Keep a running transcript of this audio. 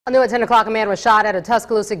New at 10 o'clock, a man was shot at a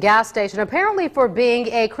Tuscaloosa gas station, apparently for being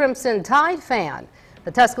a Crimson Tide fan. The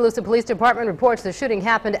Tuscaloosa Police Department reports the shooting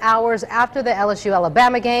happened hours after the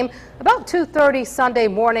LSU-Alabama game, about 2:30 Sunday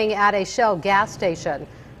morning at a Shell gas station.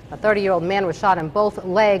 A 30-year-old man was shot in both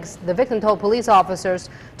legs. The victim told police officers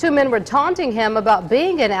two men were taunting him about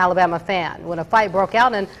being an Alabama fan when a fight broke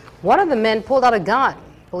out and one of the men pulled out a gun.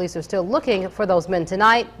 Police are still looking for those men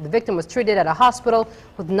tonight. The victim was treated at a hospital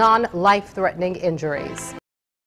with non-life-threatening injuries.